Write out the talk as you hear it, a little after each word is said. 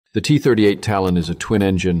The T-38 Talon is a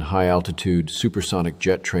twin-engine, high-altitude, supersonic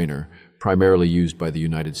jet trainer primarily used by the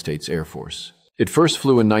United States Air Force. It first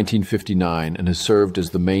flew in 1959 and has served as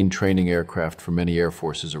the main training aircraft for many air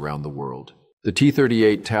forces around the world. The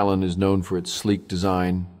T-38 Talon is known for its sleek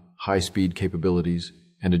design, high-speed capabilities,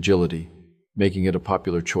 and agility, making it a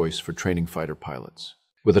popular choice for training fighter pilots.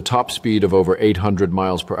 With a top speed of over 800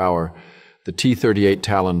 miles per hour, the T-38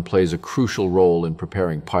 Talon plays a crucial role in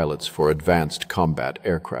preparing pilots for advanced combat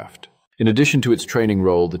aircraft. In addition to its training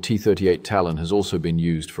role, the T-38 Talon has also been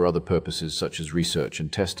used for other purposes such as research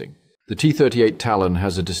and testing. The T-38 Talon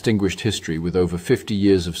has a distinguished history with over 50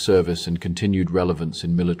 years of service and continued relevance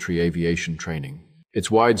in military aviation training. Its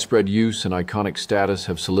widespread use and iconic status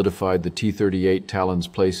have solidified the T-38 Talon's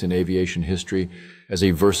place in aviation history as a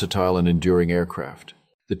versatile and enduring aircraft.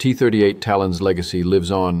 The T-38 Talon's legacy lives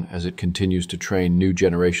on as it continues to train new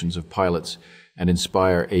generations of pilots and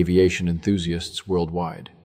inspire aviation enthusiasts worldwide.